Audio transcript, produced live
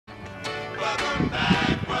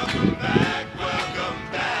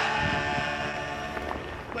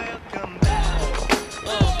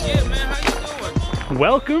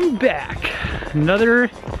Welcome back. Another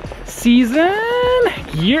season,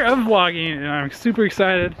 year of vlogging, and I'm super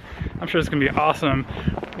excited. I'm sure it's gonna be awesome.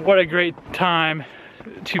 What a great time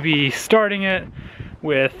to be starting it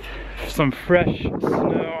with some fresh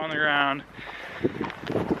snow on the ground.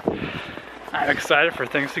 I'm excited for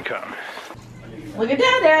things to come. Look at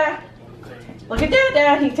Dada. Look at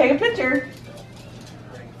Dada. He can take a picture.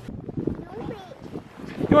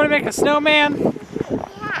 You want to make a snowman?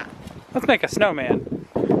 Yeah. Let's make a snowman.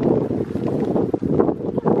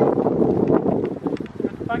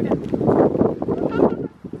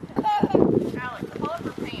 Alex, pull up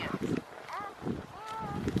her pants.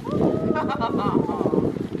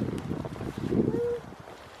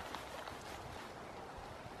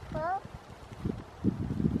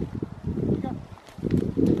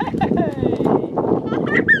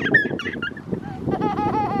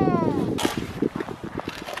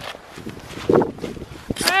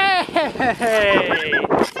 Hey! Hey!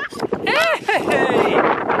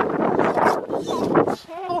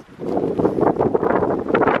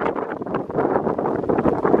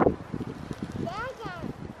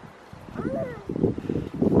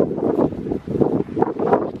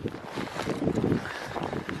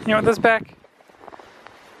 You want this back?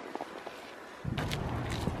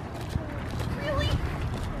 Really?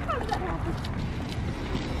 How did that happen?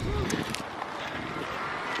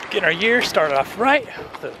 Getting our year started off right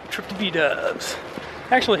with a trip to B-Dubs.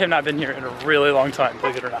 Actually have not been here in a really long time,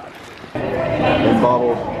 believe it or not.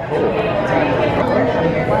 Bottle.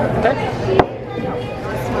 Okay.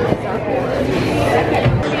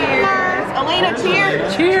 Elena,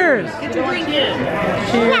 cheers. Cheers! Get your drink in.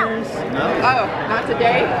 Cheers! Oh, not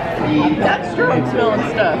today? That's strong smelling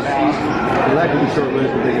stuff. That can be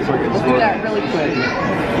short-lived, but they can start getting Let's do that really quick.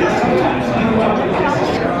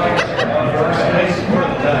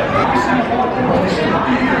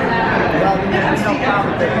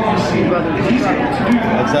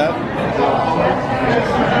 What's that?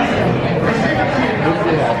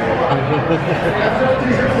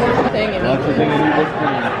 Lots of things in this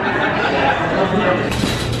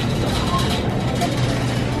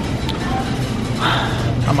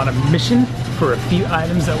I'm on a mission for a few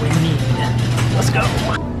items that we need. Let's go.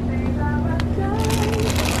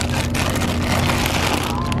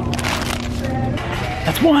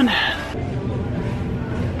 That's one.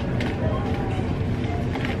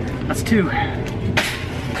 That's two.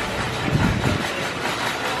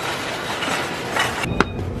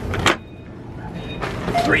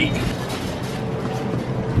 Three.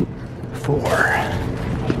 Four.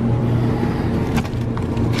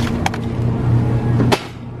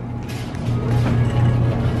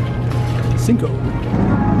 Cinco.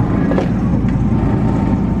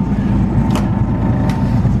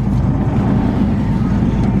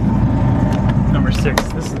 Number 6.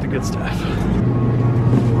 This is the good stuff.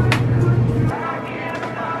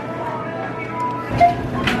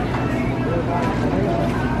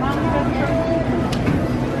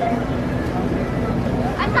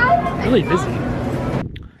 Really busy.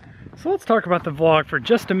 So let's talk about the vlog for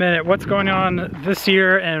just a minute. What's going on this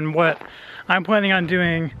year and what I'm planning on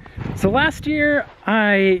doing. So last year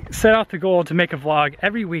I set out the goal to make a vlog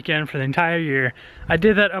every weekend for the entire year. I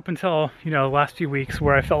did that up until, you know, the last few weeks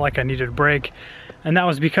where I felt like I needed a break. And that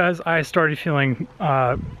was because I started feeling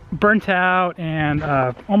burnt out and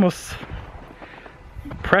almost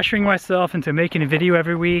pressuring myself into making a video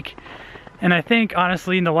every week. And I think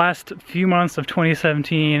honestly in the last few months of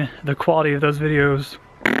 2017, the quality of those videos,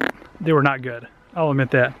 they were not good. I'll admit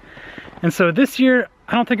that. And so this year,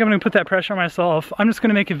 I don't think I'm gonna put that pressure on myself. I'm just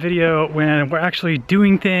gonna make a video when we're actually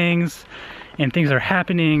doing things and things are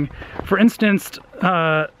happening. For instance,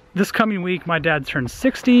 this coming week, my dad turned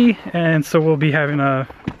 60, and so we'll be having a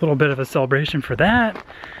little bit of a celebration for that.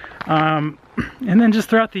 And then just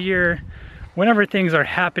throughout the year, whenever things are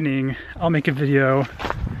happening, I'll make a video.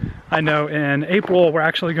 I know in April, we're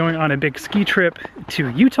actually going on a big ski trip to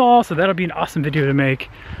Utah, so that'll be an awesome video to make.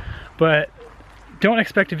 But don't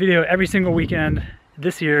expect a video every single weekend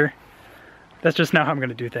this year. That's just not how I'm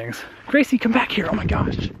gonna do things. Gracie, come back here. Oh my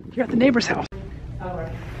gosh, you're at the neighbor's house.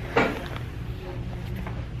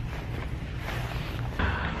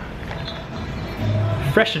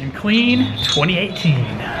 Fresh and clean 2018.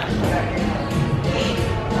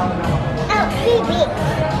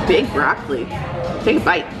 Big broccoli. Take a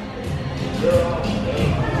bite.